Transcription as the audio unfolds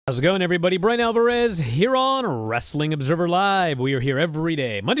How's it going, everybody? Bryan Alvarez here on Wrestling Observer Live. We are here every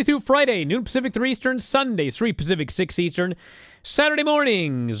day, Monday through Friday, noon Pacific, 3 Eastern, Sunday, 3 Pacific, 6 Eastern, Saturday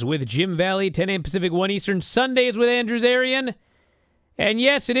mornings with Jim Valley, 10 a.m. Pacific, 1 Eastern, Sundays with Andrew Zarian. And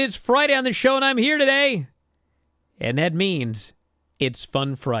yes, it is Friday on the show, and I'm here today. And that means it's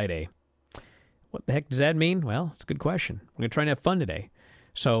Fun Friday. What the heck does that mean? Well, it's a good question. We're going to try and have fun today.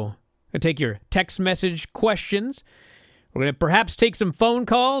 So, I'm going to take your text message questions. We're going to perhaps take some phone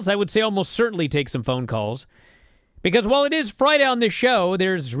calls. I would say almost certainly take some phone calls. Because while it is Friday on this show,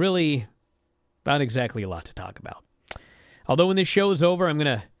 there's really not exactly a lot to talk about. Although when this show is over, I'm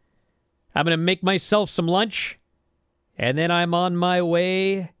gonna make myself some lunch. And then I'm on my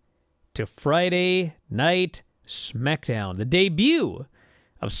way to Friday Night SmackDown. The debut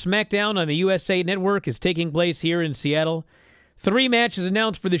of SmackDown on the USA Network is taking place here in Seattle. 3 matches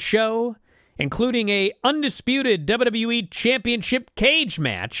announced for the show, including a undisputed WWE Championship cage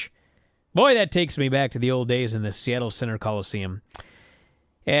match. Boy, that takes me back to the old days in the Seattle Center Coliseum.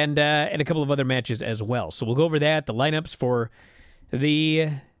 And a couple of other matches as well. So we'll go over that, the lineups for the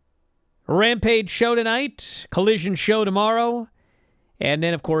Rampage show tonight, Collision show tomorrow, and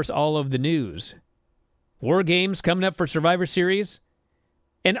then, of course, all of the news. War Games coming up for Survivor Series.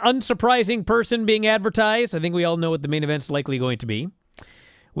 An unsurprising person being advertised. I think we all know what the main event's likely going to be.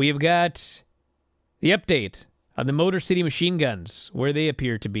 We have got the update on the Motor City Machine Guns, where they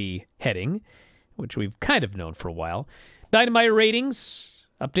appear to be heading, which we've kind of known for a while. Dynamite ratings,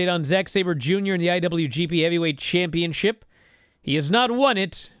 update on Zack Sabre Jr. in the IWGP Heavyweight Championship. He has not won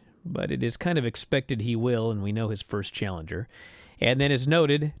it, but it is kind of expected he will, and we know his first challenger. And then, as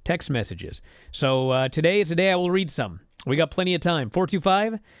noted, text messages. So today is the day I will read some. We got plenty of time.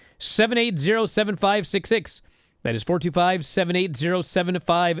 425-780-7566. That is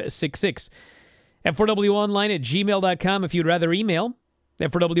 425-780-7566. F4WOnline at gmail.com if you'd rather email.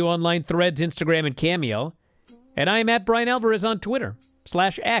 F4WOnline, Threads, Instagram, and Cameo. And I am at Bryan Alvarez on Twitter,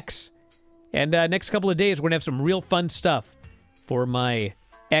 /X. And next couple of days, we're going to have some real fun stuff for my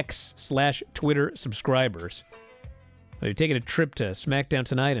X/Twitter subscribers. We're taking a trip to SmackDown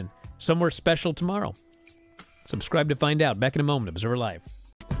tonight and somewhere special tomorrow. Subscribe to find out. Back in a moment. Observer Live.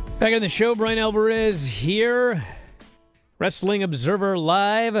 Back on the show, Bryan Alvarez here. Wrestling Observer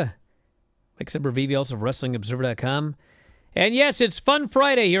Live. Like Sempervive, also of WrestlingObserver.com. And yes, it's Fun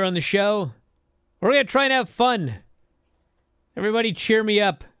Friday here on the show. We're going to try and have fun. Everybody cheer me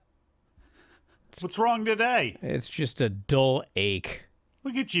up. What's wrong today? It's just a dull ache.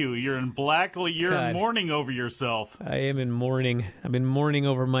 Look at you. You're in black. You're in mourning over yourself. I am in mourning. I've been mourning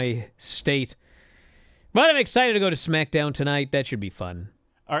over my state. But I'm excited to go to SmackDown tonight. That should be fun.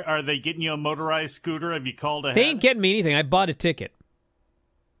 Are they getting you a motorized scooter? Have you called ahead? They ain't getting me anything. I bought a ticket.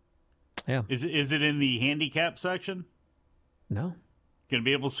 Yeah. Is it in the handicap section? No. Gonna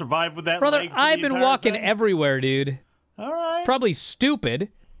be able to survive with that Brother, leg for I've the been entire walking thing? everywhere, dude. All right. Probably stupid,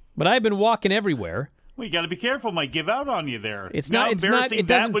 but I've been walking everywhere. Well, you got to be careful. Might give out on you there. It's not. It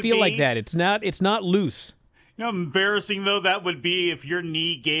doesn't feel like that. It's not loose. You know how embarrassing, though, that would be if your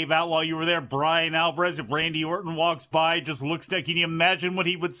knee gave out while you were there. Bryan Alvarez, if Randy Orton walks by, just looks like, can you imagine what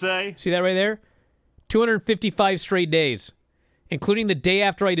he would say? See that right there? 255 straight days, including the day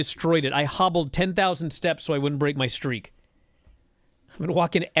after I destroyed it. I hobbled 10,000 steps so I wouldn't break my streak. I've been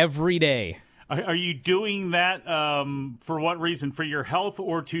walking every day. Are you doing that for what reason? For your health,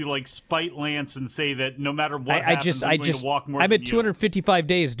 or to like spite Lance and say that no matter what happens, I'm going to walk more I'm than at 255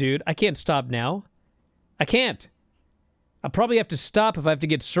 days, dude. I can't stop now. I can't. I'll probably have to stop if I have to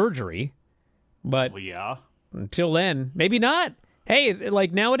get surgery. But well, yeah. Until then, maybe not. Hey,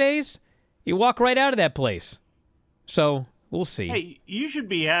 like nowadays, you walk right out of that place. So we'll see. Hey, you should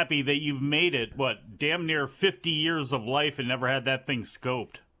be happy that you've made it, what, damn near 50 years of life and never had that thing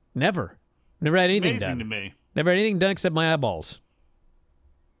scoped. Never. Never had anything done. Amazing to me. Never had anything done except my eyeballs.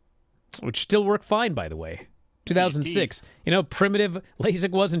 Which still work fine, by the way. 2006. You know how primitive LASIK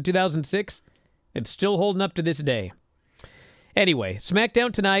was in 2006? It's still holding up to this day. Anyway,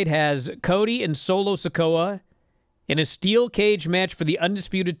 SmackDown tonight has Cody and Solo Sikoa in a steel cage match for the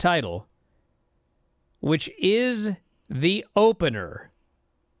undisputed title, which is the opener.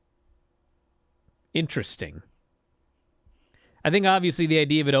 Interesting. I think obviously the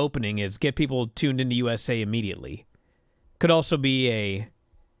idea of it opening is get people tuned into USA immediately. Could also be a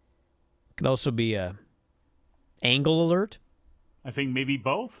angle alert. I think maybe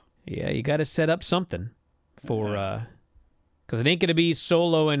both. Yeah, you got to set up something for because it ain't gonna be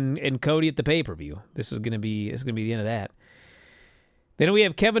Solo and Cody at the pay-per-view. This is gonna be the end of that. Then we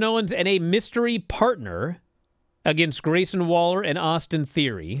have Kevin Owens and a mystery partner against Grayson Waller and Austin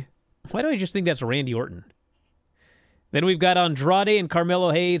Theory. Why do I just think that's Randy Orton? Then we've got Andrade and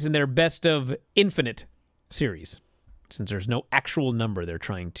Carmelo Hayes in their Best of Infinite series, since there's no actual number they're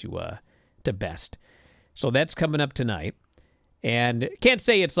trying to best. So that's coming up tonight. And can't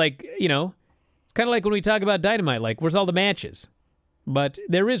say it's like, you know, it's kind of like when we talk about Dynamite, like, where's all the matches? But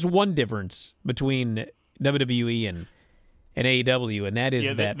there is one difference between WWE and AEW, and that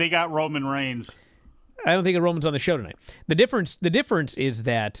is that they got Roman Reigns. I don't think the Roman's on the show tonight. The difference is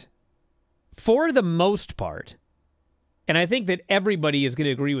that for the most part, and I think that everybody is going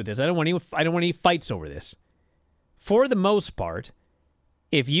to agree with this. I don't want any fights over this. For the most part,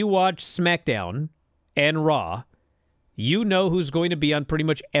 if you watch SmackDown and Raw, you know who's going to be on pretty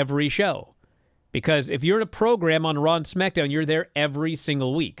much every show. Because if you're in a program on Raw and SmackDown, you're there every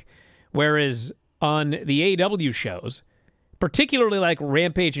single week. Whereas on the AEW shows, particularly like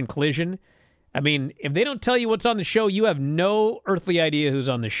Rampage and Collision, I mean, if they don't tell you what's on the show, you have no earthly idea who's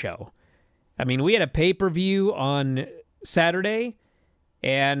on the show. I mean, we had a pay-per-view on Saturday,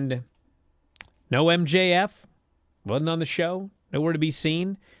 and no MJF, wasn't on the show, nowhere to be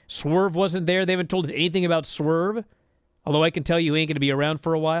seen. Swerve wasn't there. They haven't told us anything about Swerve, although I can tell you he ain't going to be around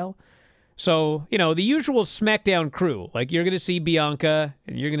for a while. So, you know, the usual SmackDown crew, like you're going to see Bianca,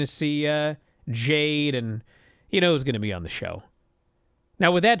 and you're going to see Jade, and you know who's going to be on the show.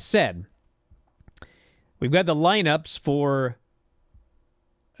 Now, with that said, we've got the lineups for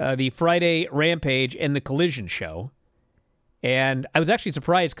the Friday Rampage and the Collision show. And I was actually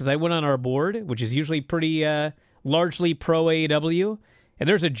surprised because I went on our board, which is usually pretty largely pro AEW, and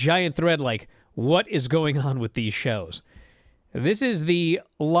there's a giant thread like, what is going on with these shows? This is the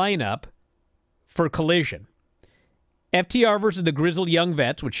lineup for Collision. FTR versus the Grizzled Young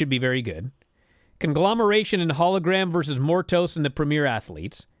Vets, which should be very good. Conglomeration and Hologram versus Mortos and the Premier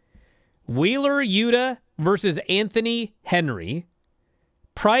Athletes. Wheeler Yuta versus Anthony Henry.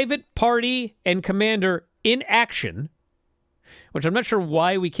 Private Party and Commander in Action, which I'm not sure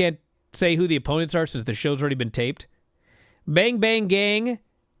why we can't say who the opponents are since the show's already been taped. Bang Bang Gang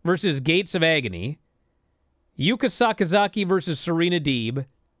versus Gates of Agony. Yuka Sakazaki versus Serena Deeb.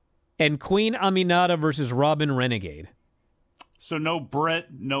 And Queen Aminata versus Robin Renegade. So no Brett,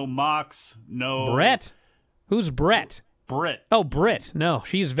 no Mox, no... Brett? Who's Brett? Britt. Oh, Britt. No,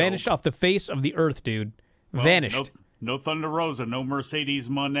 she's vanished off the face of the earth, dude. Well, vanished. No Thunder Rosa, no Mercedes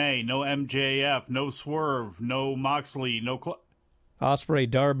Moné, no MJF, no Swerve, no Moxley, no... Ospreay,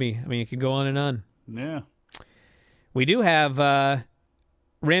 Darby. I mean, you could go on and on. Yeah. We do have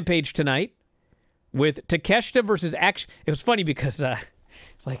Rampage tonight with Takeshita versus Action. It was funny because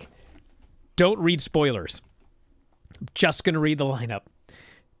it's like, don't read spoilers. I'm just going to read the lineup.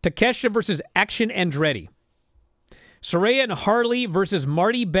 Takeshita versus Action Andretti. Saraya and Harley versus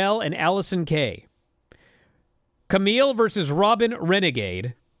Marty Bell and Allison Kay. Camille versus Robin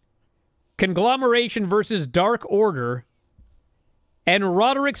Renegade. Conglomeration versus Dark Order. And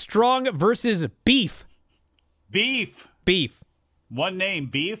Roderick Strong versus Beef. Beef. Beef. One name,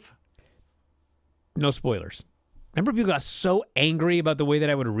 Beef. No spoilers. Remember people got so angry about the way that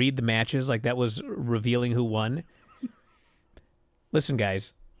I would read the matches, like that was revealing who won? Listen,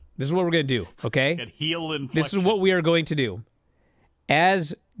 guys, this is what we're going to do, okay? Get heel inflection. This is what we are going to do.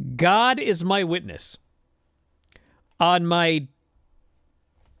 As God is my witness, on my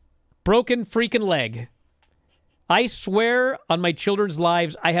broken freaking leg, I swear on my children's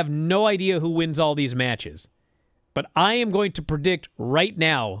lives, I have no idea who wins all these matches. But I am going to predict right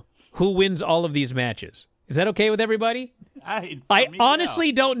now who wins all of these matches. Is that okay with everybody? I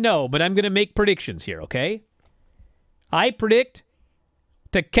honestly don't know, but I'm going to make predictions here, okay? I predict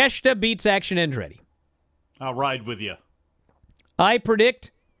Takeshita beats Action Andretti. I'll ride with you. I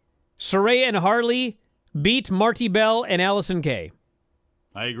predict Saraya and Harley beat Marty Bell and Allison Kay.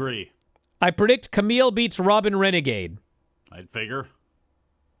 I agree. I predict Camille beats Robin Renegade. I'd figure.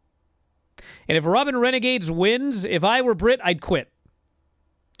 And if Robin Renegades wins, if I were Britt, I'd quit.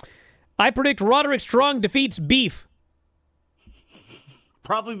 I predict Roderick Strong defeats Beef.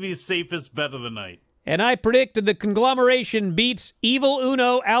 Probably the safest bet of the night. And I predict that the Conglomeration beats Evil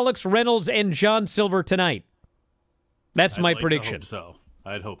Uno, Alex Reynolds, and John Silver tonight. That's my prediction.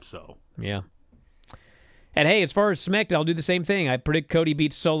 I'd hope so. Yeah. And hey, as far as SmackDown, I'll do the same thing. I predict Cody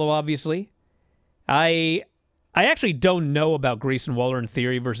beats Solo, obviously. I actually don't know about Grayson Waller in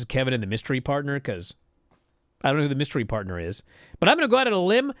Theory versus Kevin and the Mystery Partner because I don't know who the Mystery Partner is. But I'm going to go out on a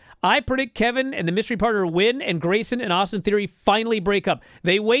limb. I predict Kevin and the Mystery Partner win and Grayson and Austin Theory finally break up.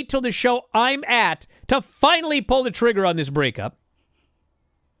 They wait till the show I'm at to finally pull the trigger on this breakup.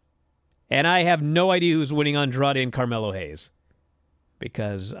 And I have no idea who's winning Andrade and Carmelo Hayes.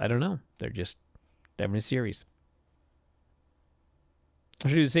 Because, I don't know. They're just having a series. I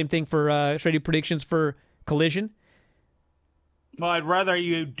should do the same thing for, should I do predictions for Collision? Well, I'd rather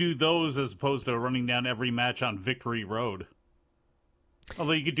you do those as opposed to running down every match on Victory Road.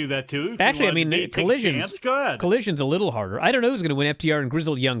 Although you could do that too. Actually, I mean, Collision's a little harder. I don't know who's going to win FTR and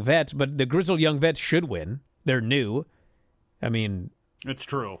Grizzled Young Vets, but the Grizzled Young Vets should win. They're new. I mean, it's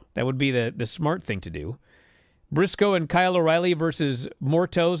true. That would be the smart thing to do. Briscoe and Kyle O'Reilly versus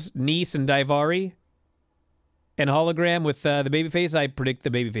Mortos, Nice, and Daivari. And Hologram with the babyface. I predict the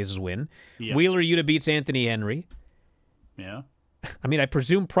babyfaces win. Yep. Wheeler Yuta beats Anthony Henry. Yeah. I mean, I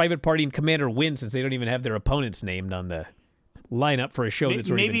presume Private Party and Commander win since they don't even have their opponents named on the lineup for a show that's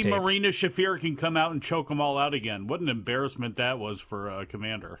already been taped. Maybe Marina Shafir can come out and choke them all out again. What an embarrassment that was for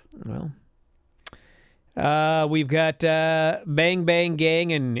Commander. Well, we've got Bang Bang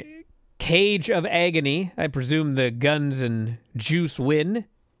Gang and Cage of Agony. I presume the Guns and Juice win.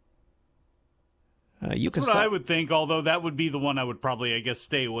 That's what I would think, although that would be the one I would probably, I guess,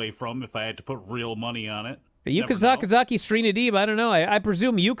 stay away from if I had to put real money on it. Yuka Sakazaki, Serena Deeb, I don't know. I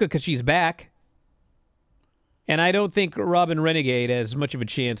presume Yuka because she's back. And I don't think Robin Renegade has much of a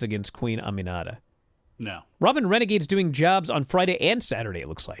chance against Queen Aminata. No. Robin Renegade's doing jobs on Friday and Saturday, it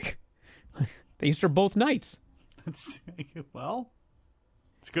looks like. They used her both nights. Well,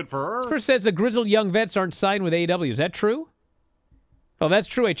 it's good for her. First says the Grizzled Young Vets aren't signed with AEW. Is that true? Oh, that's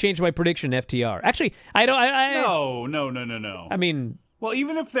true. I changed my prediction in FTR. Actually, I don't... No. I mean... Well,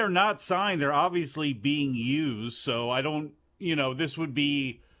 even if they're not signed, they're obviously being used, so I don't... this would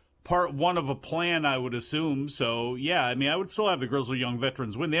be part one of a plan, I would assume. So, yeah, I mean, I would still have the Grizzled Young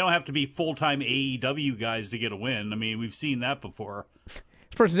Veterans win. They don't have to be full-time AEW guys to get a win. I mean, we've seen that before. This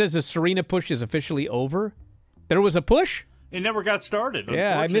person says the Serena push is officially over. There was a push? It never got started,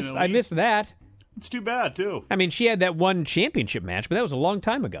 yeah, I missed that. It's too bad, too. I mean, she had that one championship match, but that was a long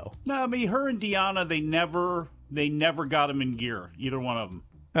time ago. No, I mean, her and Deanna, they never got them in gear, either one of them.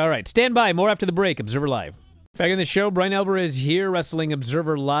 All right, stand by. More after the break. Observer Live. Back in the show, Bryan Alvarez here, Wrestling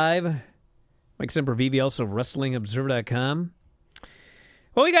Observer Live. Mike Sempervive, also WrestlingObserver.com.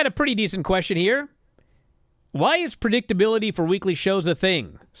 Well, we got a pretty decent question here. Why is predictability for weekly shows a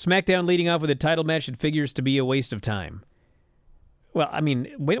thing? SmackDown leading off with a title match that figures to be a waste of time. Well, I mean,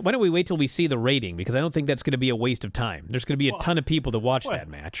 why don't we wait till we see the rating? Because I don't think that's going to be a waste of time. There's going to be a ton of people to watch that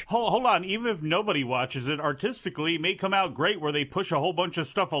match. Hold on. Even if nobody watches it, artistically, it may come out great where they push a whole bunch of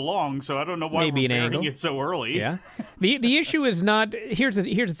stuff along, so I don't know why we're airing it so early. Yeah. The issue is not... Here's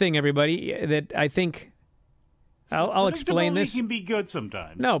the thing, everybody, that I think... I'll explain this. Predictability can be good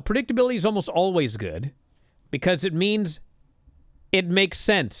sometimes. No, predictability is almost always good because it means it makes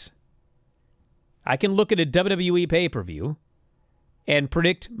sense. I can look at a WWE pay-per-view and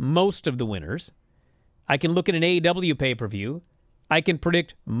predict most of the winners. I can look at an AEW pay-per-view. I can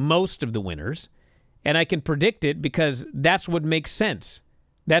predict most of the winners. And I can predict it because that's what makes sense.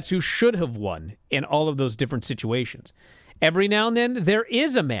 That's who should have won in all of those different situations. Every now and then, there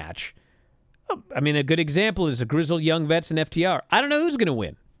is a match. I mean, a good example is the Grizzled Young Vets and FTR. I don't know who's going to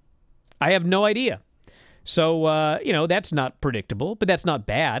win. I have no idea. So, that's not predictable, but that's not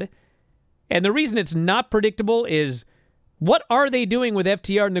bad. And the reason it's not predictable is... What are they doing with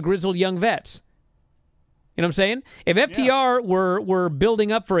FTR and the Grizzled Young Vets? You know what I'm saying? If FTR were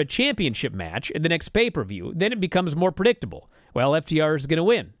building up for a championship match in the next pay-per-view, then it becomes more predictable. Well, FTR is going to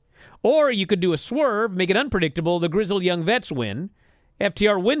win. Or you could do a swerve, make it unpredictable, the Grizzled Young Vets win,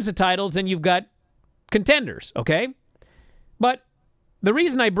 FTR wins the titles, and you've got contenders, okay? But the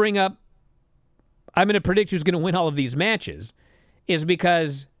reason I bring up I'm going to predict who's going to win all of these matches is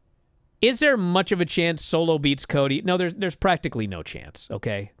because... Is there much of a chance Solo beats Cody? No, there's practically no chance,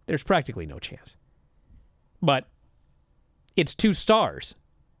 okay? There's practically no chance. But it's two stars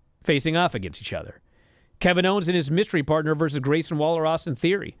facing off against each other. Kevin Owens and his mystery partner versus Grayson Waller, Austin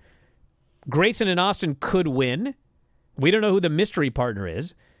Theory. Grayson and Austin could win. We don't know who the mystery partner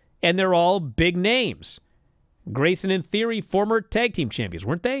is. And they're all big names. Grayson and Theory, former tag team champions,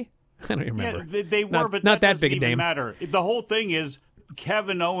 weren't they? I don't remember. Yeah, they were, but not that big a name. name. Matter. The whole thing is...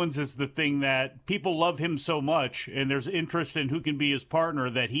 Kevin Owens is the thing that people love him so much, and there's interest in who can be his partner,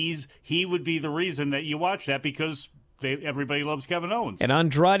 that he would be the reason that you watch that because everybody loves Kevin Owens. And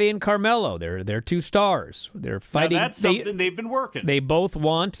Andrade and Carmelo, they're two stars. They're fighting. Now that's something they've been working. They both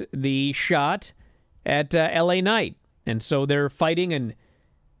want the shot at LA Knight, and so they're fighting and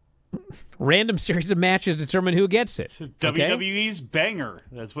random series of matches determine who gets it. It's WWE's banger.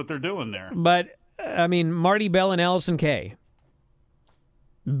 That's what they're doing there. But I mean, Marty Bell and Allison Kay.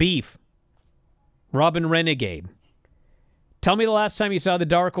 Beef. Robin Renegade. Tell me the last time you saw the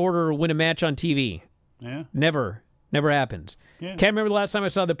Dark Order win a match on TV. Yeah. Never happens. Yeah. Can't remember the last time I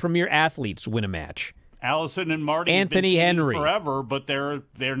saw the Premier Athletes win a match. Allison and Marty Anthony have been Henry forever, but they're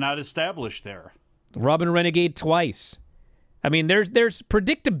not established there. Robin Renegade twice. I mean, there's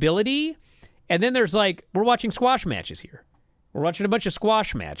predictability, and then there's like, we're watching squash matches here. We're watching a bunch of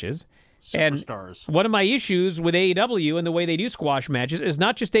squash matches. Superstars. And one of my issues with AEW and the way they do squash matches is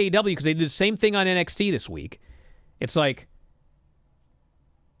not just AEW, because they did the same thing on NXT this week. It's like,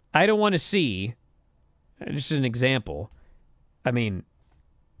 I don't want to see, just as an example, I mean,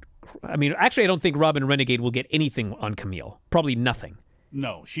 actually, I don't think Robin Renegade will get anything on Camille. Probably nothing.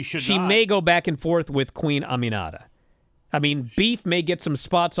 No, she should not. She may go back and forth with Queen Aminata. I mean, Beef may get some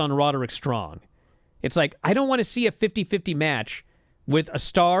spots on Roderick Strong. It's like, I don't want to see a 50-50 match with a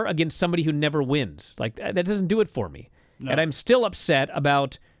star against somebody who never wins. Like, that doesn't do it for me. No. And I'm still upset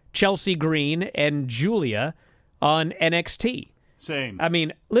about Chelsea Green and Julia on NXT. Same. I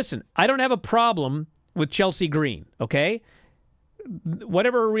mean, listen, I don't have a problem with Chelsea Green, okay?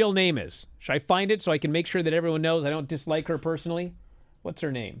 Whatever her real name is. Should I find it so I can make sure that everyone knows I don't dislike her personally? What's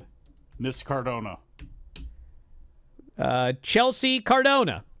her name? Miss Cardona. Chelsea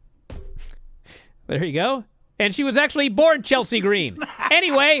Cardona. There you go. And she was actually born Chelsea Green.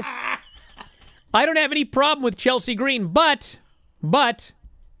 Anyway, I don't have any problem with Chelsea Green, but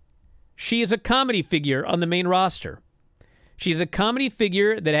she is a comedy figure on the main roster. She's a comedy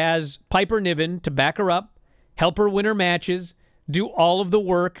figure that has Piper Niven to back her up, help her win her matches, do all of the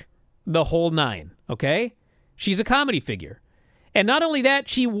work, the whole nine, okay? She's a comedy figure. And not only that,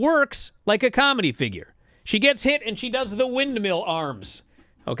 she works like a comedy figure. She gets hit and she does the windmill arms,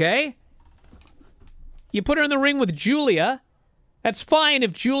 okay? You put her in the ring with Julia, that's fine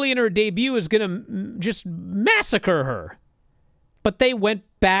if Julia in her debut is going to just massacre her. But they went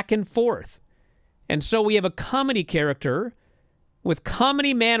back and forth. And so we have a comedy character with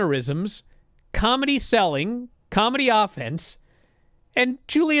comedy mannerisms, comedy selling, comedy offense, and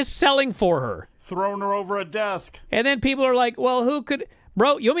Julia's selling for her. Throwing her over a desk. And then people are like, well, who could...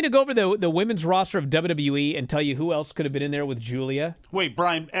 Bro, you want me to go over the women's roster of WWE and tell you who else could have been in there with Julia? Wait,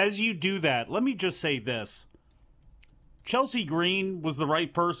 Brian, as you do that, let me just say this. Chelsea Green was the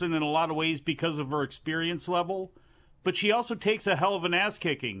right person in a lot of ways because of her experience level, but she also takes a hell of an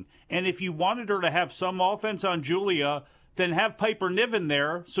ass-kicking. And if you wanted her to have some offense on Julia, then have Piper Niven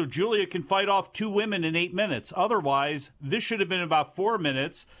there so Julia can fight off 2 women in 8 minutes. Otherwise, this should have been about 4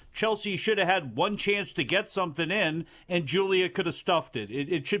 minutes. Chelsea should have had one chance to get something in, and Julia could have stuffed it.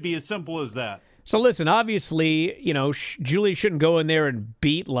 It should be as simple as that. So listen, obviously, you know, Julia shouldn't go in there and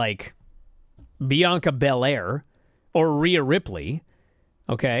beat, like, Bianca Belair or Rhea Ripley,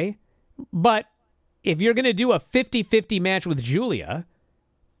 okay? But if you're going to do a 50-50 match with Julia,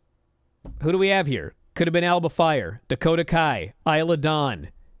 who do we have here? Could have been Alba Fire, Dakota Kai, Isla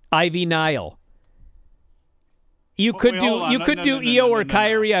Dawn, Ivy Nile. You could do Io or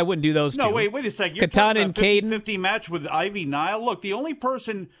Kairi. I wouldn't do those two. No, wait a second. You're Katana talking and about a 50-50 Kayden match with Ivy Nile. Look, the only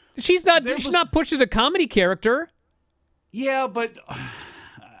person she's not pushed as a comedy character. Yeah, but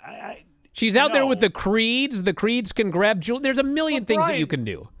she's out there with the Creeds. The Creeds can grab Julia. There's a million things that you can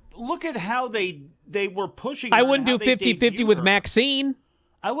do. Look at how they were pushing. I wouldn't do 50-50 with Maxine.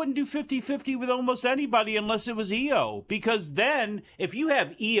 I wouldn't do 50-50 with almost anybody unless it was Io. Because then, if you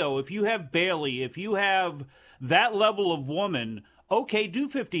have Io, if you have Bayley, if you have that level of woman, okay, do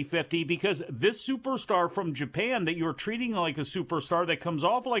 50-50 because this superstar from Japan that you're treating like a superstar, that comes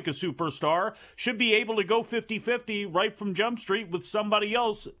off like a superstar, should be able to go 50-50 right from Jump Street with somebody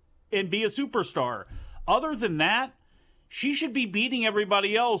else and be a superstar. Other than that, she should be beating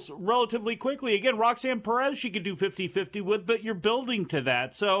everybody else relatively quickly. Again, Roxanne Perez she could do 50-50 with, but you're building to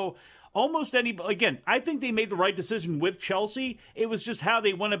that. So almost any... Again, I think they made the right decision with Chelsea. It was just how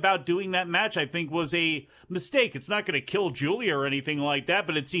they went about doing that match, I think, was a mistake. It's not going to kill Julia or anything like that,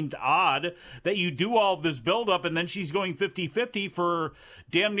 but it seemed odd that you do all of this build-up and then she's going 50-50 for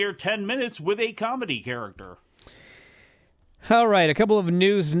damn near 10 minutes with a comedy character. All right, a couple of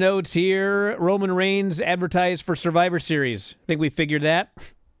news notes here. Roman Reigns advertised for Survivor Series. I think we figured that.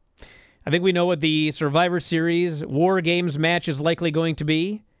 I think we know what the Survivor Series War Games match is likely going to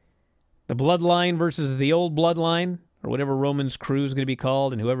be. The Bloodline versus the Old Bloodline, or whatever Roman's crew is going to be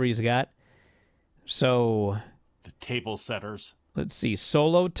called, and whoever he's got. So... the table setters. Let's see.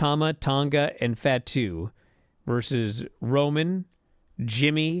 Solo, Tama, Tonga, and Fatu versus Roman,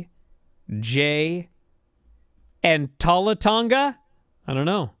 Jimmy, Jay... and Tonga? I don't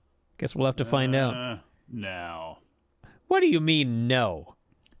know. Guess we'll have to find out. No. What do you mean, no?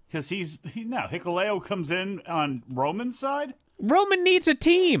 Because now Hikuleo comes in on Roman's side? Roman needs a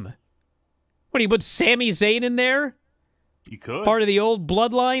team. What, do you put Sami Zayn in there? You could. Part of the old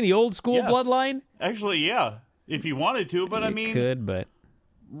bloodline, the old school bloodline? Actually, yeah. If you wanted to, but I mean... You could, but...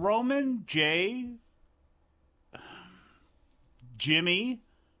 Roman, Jay, Jimmy,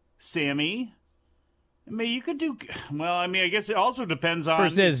 Sammy... I mean, you could do well. I mean, I guess it also depends on.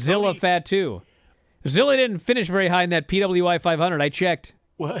 First says Zilla Fatu. Zilla didn't finish very high in that PWI 500. I checked.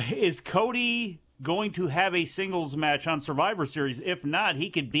 Well, is Cody going to have a singles match on Survivor Series? If not, he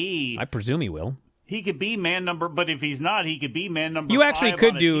could be. I presume he will. He could be man number, but if he's not, he could be man number. You actually 5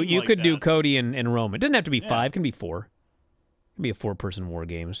 could on a do. team You like could do that. Cody and Roman. It doesn't have to be 5. It can be 4. It can be a 4-person War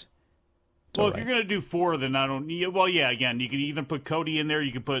Games. Well, if you're going to do 4, then I don't. Well, yeah. Again, you could even put Cody in there.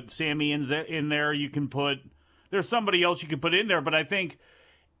 You could put Sammy in there. You can put. There's somebody else you could put in there, but I think.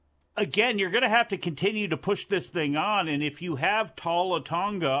 Again, you're going to have to continue to push this thing on, and if you have Tala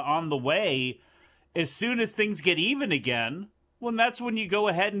Tonga on the way, as soon as things get even again, well, that's when you go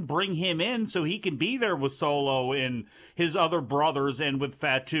ahead and bring him in so he can be there with Solo and his other brothers and with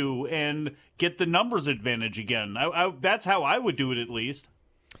Fatu and get the numbers advantage again. That's how I would do it, at least.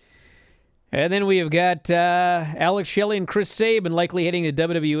 And then we have got Alex Shelley and Chris Sabin likely heading to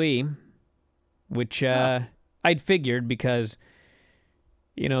WWE, which I'd figured because...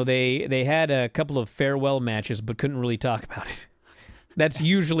 You know, they had a couple of farewell matches, but couldn't really talk about it. That's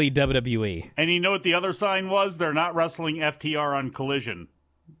usually WWE. And you know what the other sign was? They're not wrestling FTR on Collision.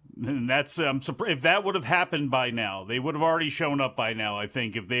 And that's if that would have happened by now, they would have already shown up by now, I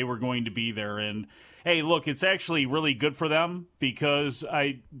think, if they were going to be there. And, hey, look, it's actually really good for them because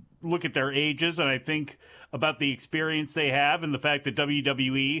I look at their ages and I think about the experience they have and the fact that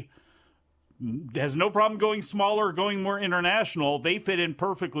WWE has no problem going smaller, going more international. They fit in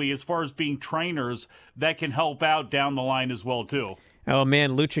perfectly as far as being trainers that can help out down the line as well, too. Oh,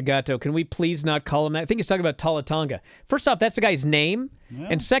 man, Lucha Gato, can we please not call him that? I think he's talking about Tala Tonga. First off, that's the guy's name,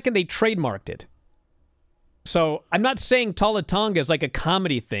 and second, they trademarked it. So I'm not saying Tala Tonga is like a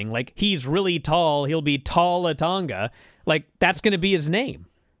comedy thing, like he's really tall, he'll be Tala Tonga. Like, that's going to be his name.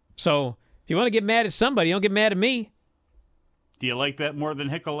 So if you want to get mad at somebody, don't get mad at me. Do you like that more than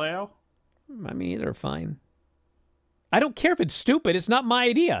Hikuleo? I mean, either are fine. I don't care if it's stupid. It's not my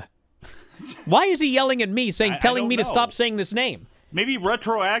idea. Why is he yelling at me, telling me to stop saying this name? Maybe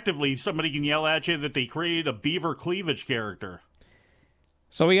retroactively somebody can yell at you that they created a beaver cleavage character.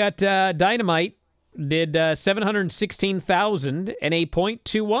 So we got Dynamite did 716,000 and a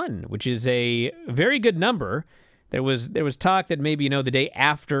 .21, which is a very good number. There was talk that maybe, the day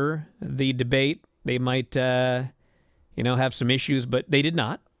after the debate, they might, have some issues, but they did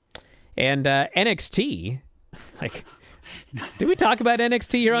not. And NXT, like, did we talk about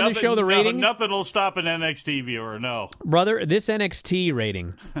NXT here on the show, the rating? Nothing will stop an NXT viewer, no. Brother, this NXT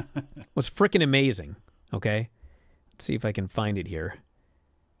rating was freaking amazing, okay? Let's see if I can find it here.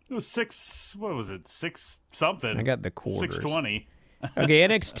 It was 6, what was it, 6 something? I got the quarters. 620. Okay,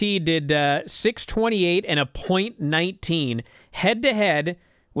 NXT did 628 and a .19 head-to-head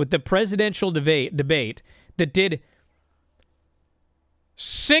with the presidential debate that did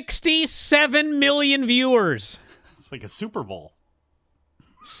 67 million viewers. It's like a Super Bowl.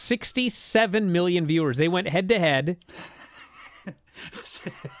 67 million viewers. They went head-to-head.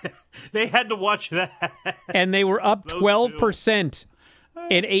 They had to watch that. And they were up 12%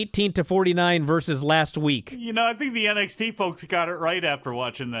 in 18 to 49 versus last week. I think the NXT folks got it right after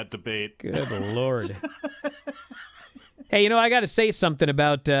watching that debate. Good Lord. Hey, I got to say something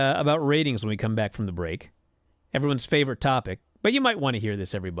about ratings when we come back from the break. Everyone's favorite topic. But you might want to hear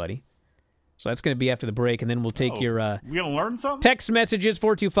this, everybody. So that's going to be after the break, and then we'll take your we going to learn something? Text messages,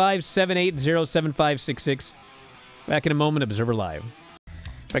 425-780-7566. Back in a moment, Observer Live.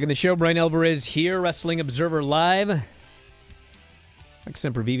 Back in the show, Bryan Alvarez here, Wrestling Observer Live. Like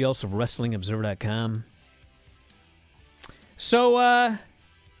Sempervive, also WrestlingObserver.com. So,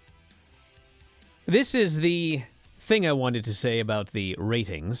 this is the thing I wanted to say about the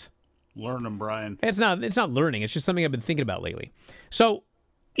ratings. Learn them, Brian. It's not learning. It's just something I've been thinking about lately. So,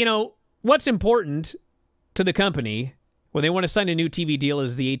 what's important to the company when they want to sign a new TV deal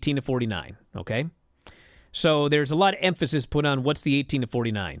is the 18 to 49, okay? So there's a lot of emphasis put on what's the 18 to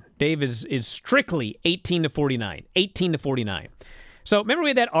 49. Dave is strictly 18 to 49, 18 to 49. So remember we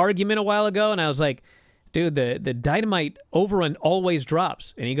had that argument a while ago, and I was like, dude, the Dynamite overrun always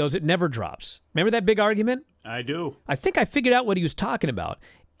drops. And he goes, it never drops. Remember that big argument? I do. I think I figured out what he was talking about.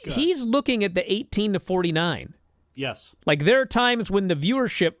 Good. He's looking at the 18 to 49. Yes. Like, there are times when the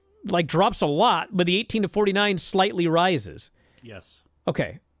viewership, drops a lot, but the 18 to 49 slightly rises. Yes.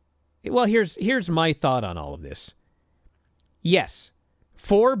 Okay. Well, here's my thought on all of this. Yes,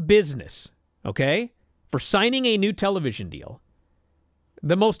 for business, okay, for signing a new television deal,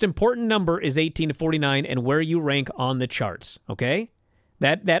 the most important number is 18 to 49 and where you rank on the charts, okay?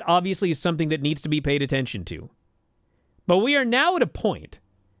 That obviously is something that needs to be paid attention to. But we are now at a point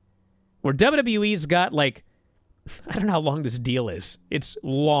where WWE's got, I don't know how long this deal is. It's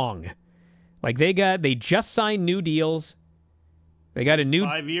long. Like they just signed new deals. They got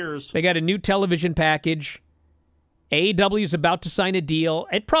 5 years. They got a new television package. AEW is about to sign a deal.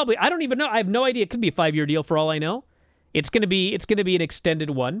 I don't even know. I have no idea. It could be a 5-year deal for all I know. It's gonna be an extended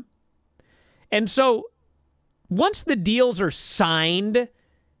one. And so once the deals are signed,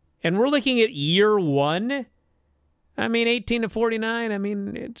 and we're looking at year 1, I mean 18 to 49. I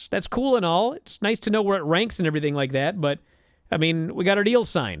mean that's cool and all. It's nice to know where it ranks and everything like that. But I mean we got our deal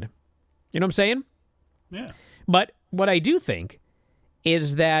signed. You know what I'm saying? Yeah. But what I do think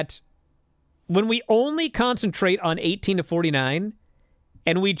is that when we only concentrate on 18 to 49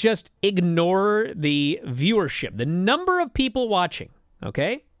 and we just ignore the viewership, the number of people watching,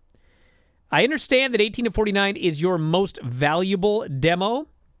 okay? I understand that 18 to 49 is your most valuable demo,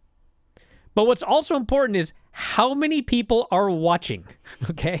 but what's also important is how many people are watching,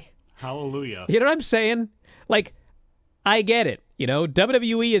 okay? Hallelujah. You know what I'm saying? Like, I get it. You know,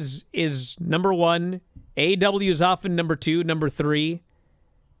 WWE is number 1. AEW is often number 2, number 3.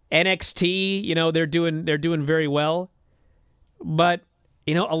 NXT, you know, they're doing very well. But,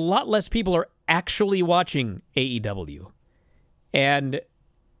 you know, a lot less people are actually watching AEW. And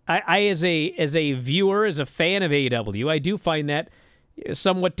I as a viewer, as a fan of AEW, I do find that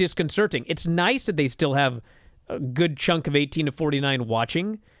somewhat disconcerting. It's nice that they still have a good chunk of 18 to 49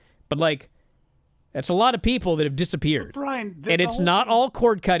 watching, but like that's a lot of people that have disappeared. Bryan, and it's not all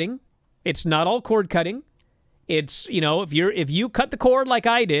cord cutting. It's not all cord cutting. It's, you know, if you cut the cord like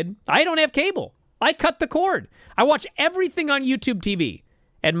I did, I don't have cable. I cut the cord. I watch everything on YouTube TV,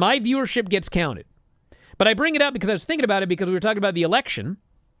 and my viewership gets counted. But I bring it up because I was thinking about it because we were talking about the election.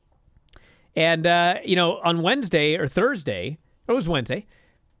 And, you know, on Wednesday or Thursday, it was Wednesday,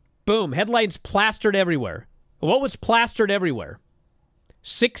 boom, headlines plastered everywhere. What was plastered everywhere?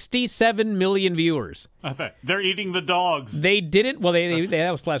 67 million viewers. They're eating the dogs. They didn't, well,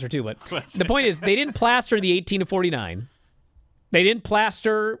 that was plastered too, but the point is they didn't plaster the 18 to 49. They didn't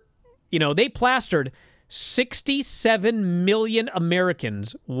plaster, you know, they plastered 67 million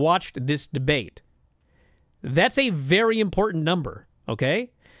Americans watched this debate. That's a very important number, okay?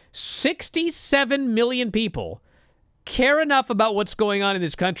 67 million people care enough about what's going on in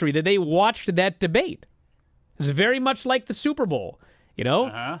this country that they watched that debate. It's very much like the Super Bowl. You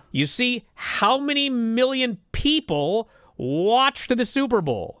know, You see how many million people watched the Super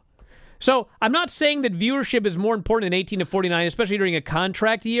Bowl. So I'm not saying that viewership is more important than 18 to 49, especially during a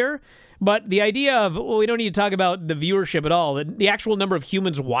contract year. But the idea of, well, we don't need to talk about the viewership at all. The actual number of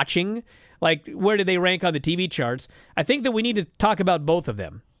humans watching, like where do they rank on the TV charts? I think that we need to talk about both of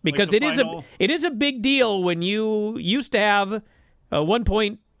them because like it is a big deal when you used to have 1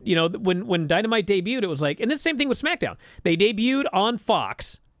 point. You know, when Dynamite debuted, it was like, and the same thing with SmackDown. They debuted on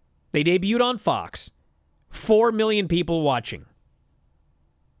Fox. 4 million people watching.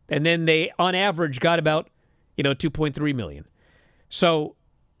 And then they, on average, got about, 2.3 million. So,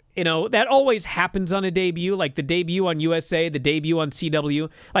 that always happens on a debut, like the debut on USA, the debut on CW.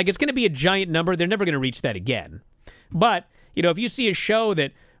 Like, it's going to be a giant number. They're never going to reach that again. But, if you see a show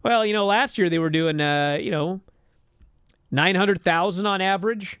that, well, last year they were doing, 900,000 on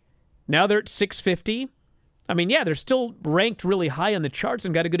average. Now they're at 650. I mean, yeah, they're still ranked really high on the charts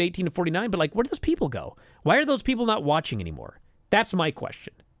and got a good 18 to 49, but like, where do those people go? Why are those people not watching anymore? That's my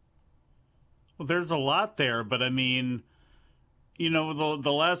question. Well, there's a lot there, but I mean,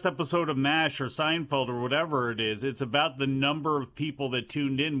 the last episode of MASH or Seinfeld or whatever it is, it's about the number of people that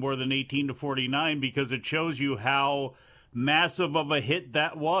tuned in more than 18 to 49 because it shows you how massive of a hit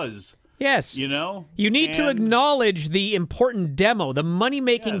that was. Yes. You need to acknowledge the important demo, the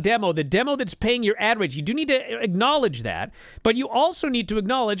money-making demo, the demo that's paying your ad rates. You do need to acknowledge that, but you also need to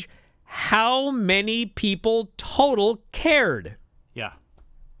acknowledge how many people total cared. Yeah.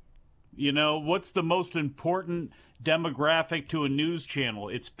 What's the most important demographic to a news channel?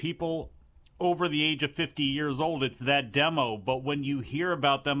 It's people over the age of 50 years old. It's that demo. But when you hear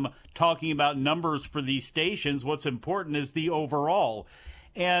about them talking about numbers for these stations, what's important is the overall.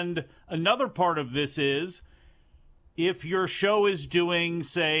 And another part of this is if your show is doing,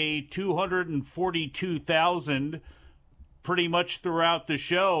 say, 242,000 pretty much throughout the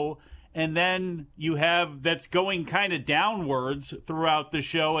show, and then you have that's going kind of downwards throughout the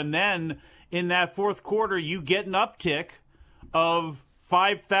show, and then in that fourth quarter you get an uptick of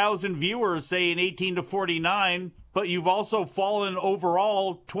 5,000 viewers, say in 18 to 49, but you've also fallen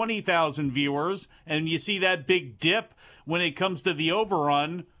overall 20,000 viewers, and you see that big dip when it comes to the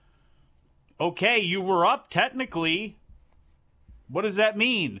overrun. Okay, you were up technically. What does that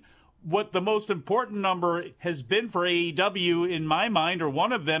mean? What the most important number has been for AEW in my mind, or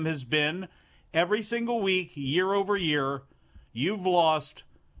one of them has been every single week, year over year, you've lost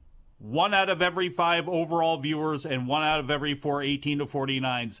 1 out of every 5 overall viewers and 1 out of every 4 18 to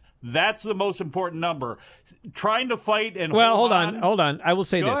 49s. That's the most important number. Trying to fight and hold on. I will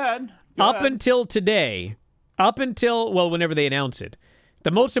say this. Go up ahead. until today, whenever they announce it,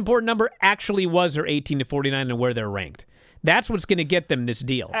 the most important number actually was their 18 to 49 and where they're ranked. That's what's going to get them this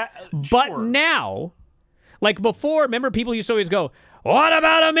deal. But sure. now, like before, remember people used to always go, what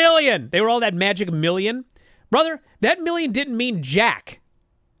about $1 million? They were all that magic $1 million. Brother, that $1 million didn't mean jack.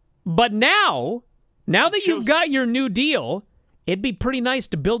 But now that you've got your new deal, it'd be pretty nice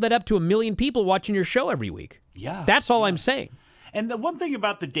to build that up to 1 million people watching your show every week. Yeah. That's all I'm saying. And the one thing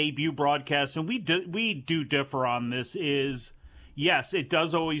about the debut broadcast, and we do differ on this, is, yes, it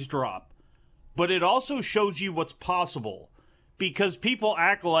does always drop. But it also shows you what's possible. Because people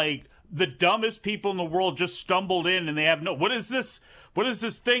act like the dumbest people in the world just stumbled in and they have no... What is this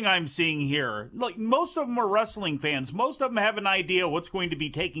thing I'm seeing here? Like, most of them are wrestling fans. Most of them have an idea what's going to be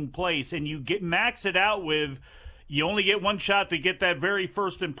taking place, and you max it out with, you only get one shot to get that very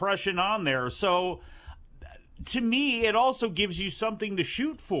first impression on there. So, to me, it also gives you something to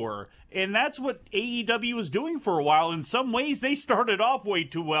shoot for. And that's what AEW was doing for a while. In some ways, they started off way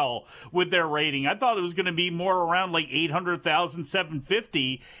too well with their rating. I thought it was going to be more around like 800,000,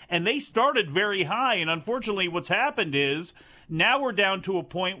 750, and they started very high. And unfortunately, what's happened is now we're down to a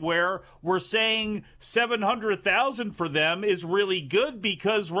point where we're saying 700,000 for them is really good,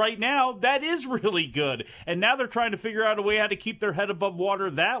 because right now that is really good. And now they're trying to figure out a way how to keep their head above water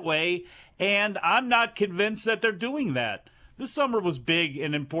that way. And I'm not convinced that they're doing that. This summer was big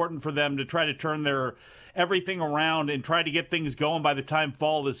and important for them to try to turn their everything around and try to get things going by the time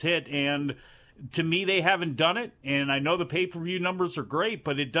fall is hit. And to me, they haven't done it. And I know the pay-per-view numbers are great,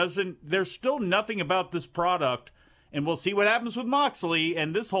 but there's still nothing about this product. And we'll see what happens with Moxley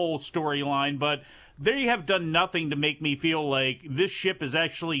and this whole storyline. But they have done nothing to make me feel like this ship is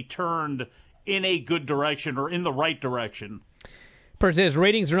actually turned in a good direction or in the right direction. Person says,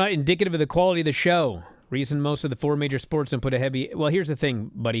 ratings are not indicative of the quality of the show. Reason most of the 4 major sports don't put a heavy... Well, here's the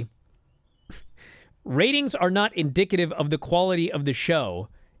thing, buddy. Ratings are not indicative of the quality of the show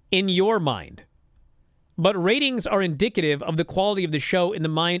in your mind. But ratings are indicative of the quality of the show in the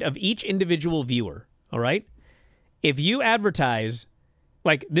mind of each individual viewer. All right? If you advertise,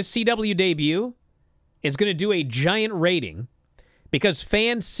 like this CW debut is going to do a giant rating because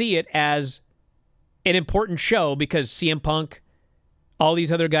fans see it as an important show because CM Punk, all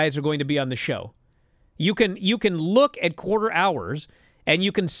these other guys are going to be on the show. You can look at quarter hours and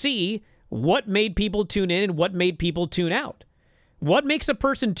you can see what made people tune in and what made people tune out. What makes a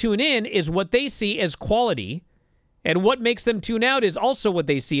person tune in is what they see as quality, and what makes them tune out is also what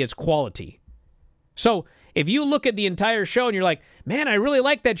they see as quality. So if you look at the entire show and you're like, man, I really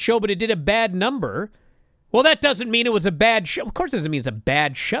like that show, but it did a bad number, well, that doesn't mean it was a bad show. Of course it doesn't mean it's a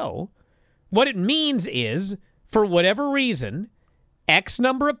bad show. What it means is, for whatever reason, X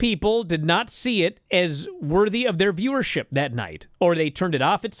number of people did not see it as worthy of their viewership that night, or they turned it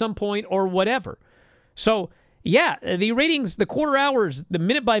off at some point, or whatever. So, yeah, the ratings, the quarter hours, the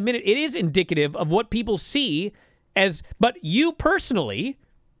minute by minute, it is indicative of what people see as, but you personally,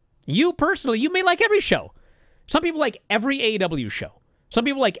 you may like every show. Some people like every AEW show. Some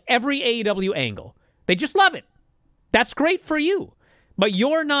people like every AEW angle. They just love it. That's great for you. But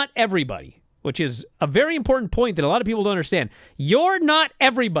you're not everybody, which is a very important point that a lot of people don't understand. You're not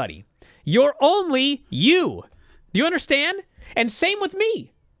everybody. You're only you. Do you understand? And same with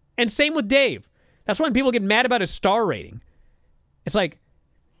me. And same with Dave. That's when people get mad about a star rating. It's like,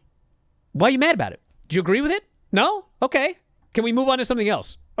 why are you mad about it? Do you agree with it? No? Okay. Can we move on to something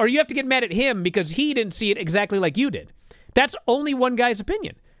else? Or you have to get mad at him because he didn't see it exactly like you did. That's only one guy's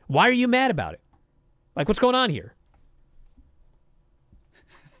opinion. Why are you mad about it? Like, what's going on here?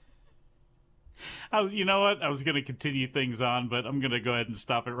 You know what? I was going to continue things on, but I'm going to go ahead and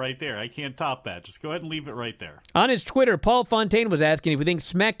stop it right there. I can't top that. Just go ahead and leave it right there. On his Twitter, Paul Fontaine was asking if we think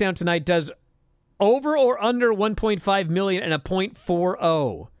SmackDown tonight does over or under 1.5 million and a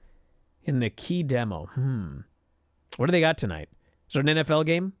 .40 in the key demo. What do they got tonight? Is there an NFL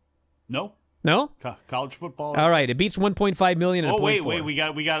game? No. No? College football. All right, it beats 1.5 million and a .4. Wait, we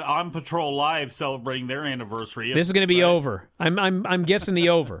got On Patrol Live celebrating their anniversary. This is going to be over. I'm guessing the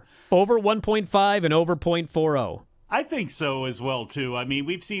over. Over 1.5 and over .40. I think so as well, too. I mean,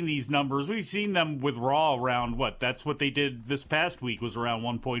 we've seen these numbers. We've seen them with Raw around, that's what they did this past week was around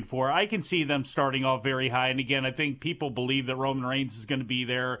 1.4. I can see them starting off very high. And again, I think people believe that Roman Reigns is going to be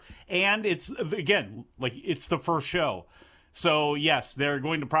there. And it's, again, like it's the first show. So, yes, they're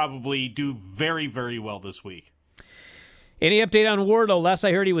going to probably do very, very well this week. Any update on Wardlow? Last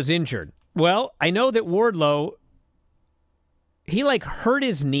I heard he was injured. Well, I know that Wardlow, he like hurt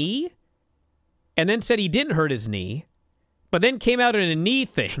his knee and then said he didn't hurt his knee, but then came out in a knee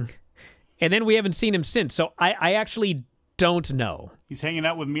thing, and then we haven't seen him since. So I actually don't know. He's hanging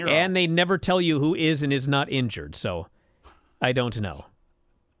out with Miro. And they never tell you who is and is not injured, so I don't know.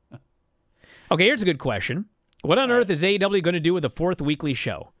 Okay, here's a good question. What on earth is AEW going to do with a 4th weekly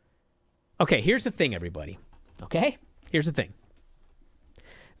show? Okay, here's the thing, everybody. Okay? Here's the thing.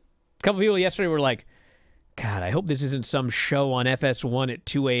 A couple people yesterday were like, God, I hope this isn't some show on FS1 at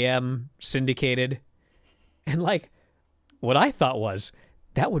 2 a.m. syndicated. And like, what I thought was,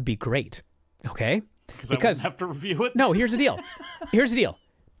 that would be great. Okay? Because I wouldn't have to review it? No, here's the deal. Here's the deal.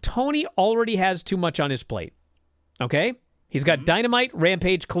 Tony already has too much on his plate. Okay? He's got Dynamite,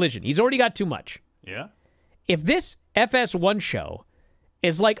 Rampage, Collision. He's already got too much. Yeah. If this FS1 show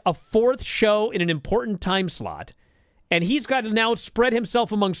is like a 4th show in an important time slot, and he's got to now spread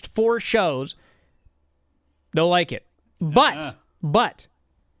himself amongst 4 shows, don't like it. But,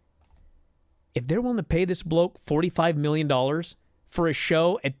 if they're willing to pay this bloke $45 million for a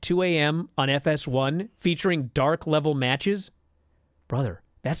show at 2 a.m. on FS1 featuring dark-level matches, brother,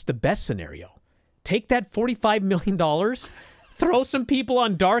 that's the best scenario. Take that $45 million, throw some people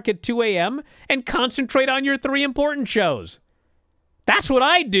on dark at 2 a.m., and concentrate on your 3 important shows. That's what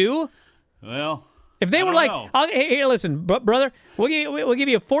I'd do. Well, if they were like, hey, listen, brother, we'll give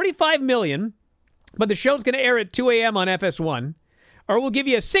you $45 million, but the show's going to air at 2 a.m. on FS1, or we'll give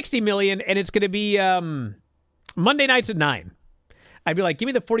you $60 million, and it's going to be Monday nights at 9. I'd be like, give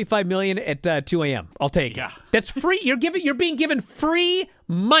me the $45 million at 2 a.m. I'll take it. That's free. You're being given free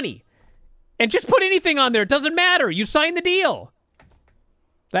money. And just put anything on there. It doesn't matter. You signed the deal.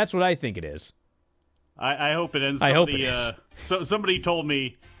 That's what I think it is. I hope it ends. I hope it is. So somebody told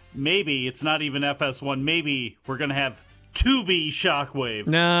me maybe it's not even FS1. Maybe we're going to have 2B Shockwave.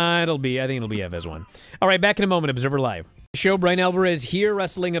 Nah, I think it'll be FS1. All right, back in a moment, Observer Live. Show Bryan Alvarez here,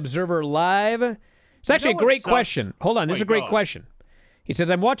 Wrestling Observer Live. It's actually a great question. Hold on, this is a great question. He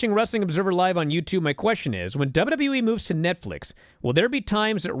says, I'm watching Wrestling Observer Live on YouTube. My question is, when WWE moves to Netflix, will there be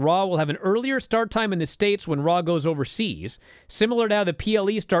times that Raw will have an earlier start time in the States when Raw goes overseas, similar to how the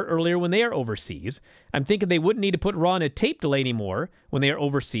PLE start earlier when they are overseas? I'm thinking they wouldn't need to put Raw in a tape delay anymore when they are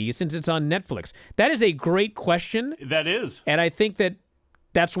overseas since it's on Netflix. That is a great question. That is. And I think that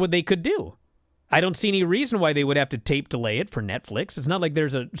that's what they could do. I don't see any reason why they would have to tape delay it for Netflix. It's not like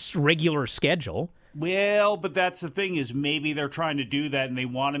there's a regular schedule. Well, but that's the thing is maybe they're trying to do that and they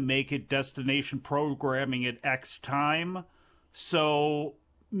want to make it destination programming at X time. So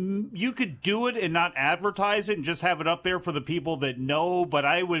you could do it and not advertise it and just have it up there for the people that know. But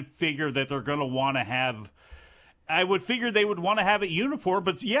I would figure that they're going to want to have... I would figure they would want to have it uniform.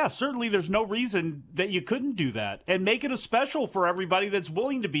 But yeah, certainly there's no reason that you couldn't do that. And make it a special for everybody that's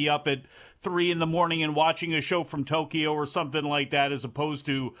willing to be up at 3 in the morning and watching a show from Tokyo or something like that, as opposed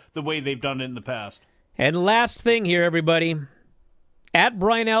to the way they've done it in the past. And last thing here, everybody. At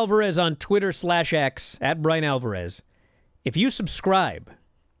Bryan Alvarez on Twitter/X, at Bryan Alvarez. If you subscribe,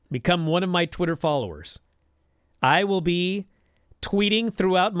 become one of my Twitter followers, I will be tweeting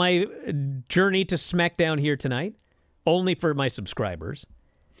throughout my journey to SmackDown here tonight, only for my subscribers.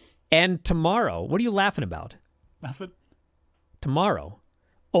 And tomorrow, what are you laughing about? Nothing. Tomorrow,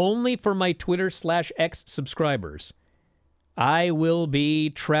 only for my Twitter/X subscribers, I will be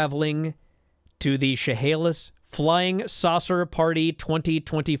traveling to the Chehalis Flying Saucer Party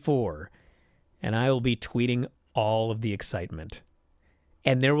 2024. And I will be tweeting all of the excitement.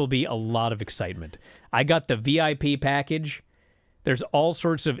 And there will be a lot of excitement. I got the VIP package. There's all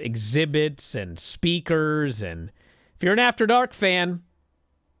sorts of exhibits and speakers. And if you're an After Dark fan,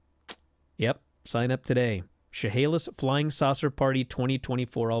 yep, sign up today. Chehalis Flying Saucer Party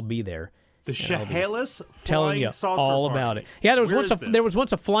 2024. I'll be there. The Chehalis telling you all about it. Yeah, there was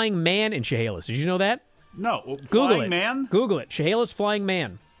once a flying man in Chehalis. Did you know that? No. Google flying it. Man? Google it. Chehalis Flying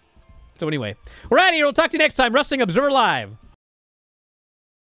Man. So anyway, we're out of here. We'll talk to you next time. Wrestling Observer Live.